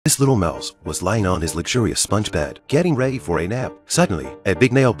This little mouse was lying on his luxurious sponge bed, getting ready for a nap. Suddenly, a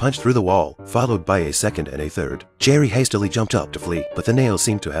big nail punched through the wall, followed by a second and a third. Jerry hastily jumped up to flee, but the nails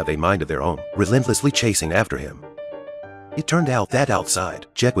seemed to have a mind of their own, relentlessly chasing after him. It turned out that outside,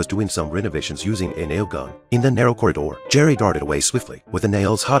 Jack was doing some renovations using a nail gun. In the narrow corridor, Jerry darted away swiftly, with the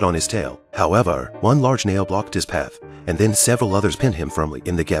nails hot on his tail. However, one large nail blocked his path, and then several others pinned him firmly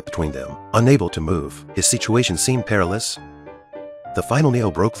in the gap between them. Unable to move, his situation seemed perilous. The final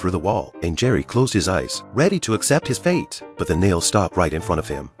nail broke through the wall, and Jerry closed his eyes, ready to accept his fate. But the nail stopped right in front of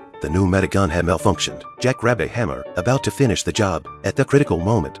him. The pneumatic gun had malfunctioned. Jack grabbed a hammer, about to finish the job. At the critical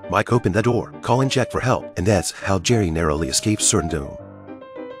moment, Mike opened the door, calling Jack for help, and that's how Jerry narrowly escaped certain doom.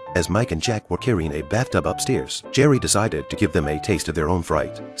 As Mike and Jack were carrying a bathtub upstairs, Jerry decided to give them a taste of their own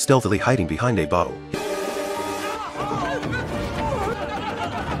fright, stealthily hiding behind a bottle.